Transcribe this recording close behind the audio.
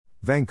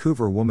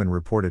Vancouver woman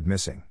reported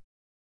missing.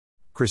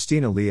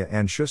 Christina Leah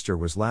Ann Schuster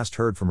was last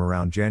heard from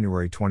around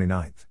January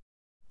 29.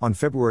 On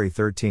February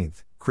 13,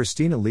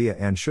 Christina Leah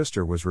Ann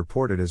Schuster was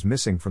reported as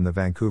missing from the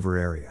Vancouver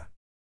area.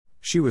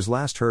 She was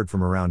last heard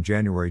from around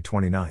January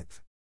 29.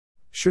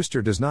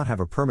 Schuster does not have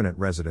a permanent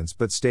residence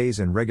but stays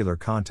in regular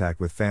contact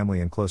with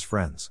family and close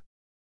friends.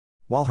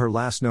 While her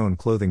last known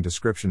clothing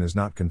description is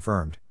not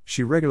confirmed,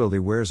 she regularly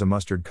wears a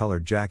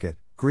mustard-colored jacket,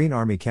 green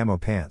army camo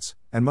pants,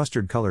 and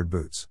mustard-colored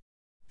boots.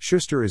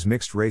 Schuster is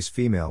mixed-race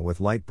female with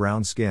light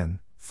brown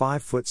skin,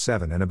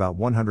 5'7" and about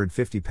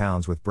 150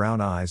 pounds, with brown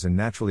eyes and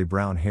naturally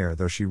brown hair,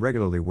 though she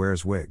regularly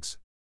wears wigs.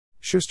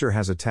 Schuster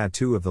has a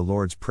tattoo of the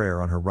Lord's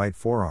Prayer on her right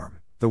forearm,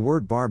 the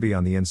word Barbie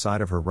on the inside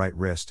of her right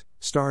wrist,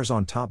 stars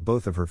on top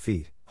both of her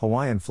feet,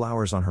 Hawaiian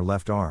flowers on her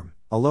left arm,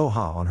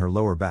 aloha on her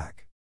lower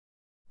back.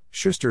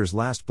 Schuster's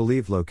last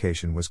believed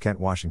location was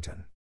Kent,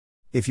 Washington.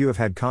 If you have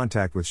had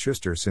contact with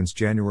Schuster since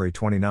January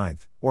 29,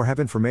 or have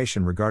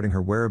information regarding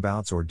her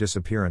whereabouts or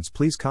disappearance,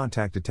 please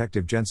contact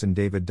Detective Jensen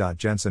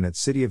David.Jensen at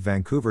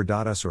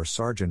cityofvancouver.us or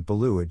Sergeant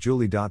Ballou at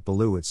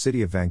julie.ballou at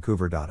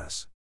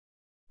cityofvancouver.us.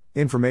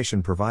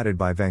 Information provided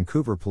by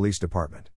Vancouver Police Department.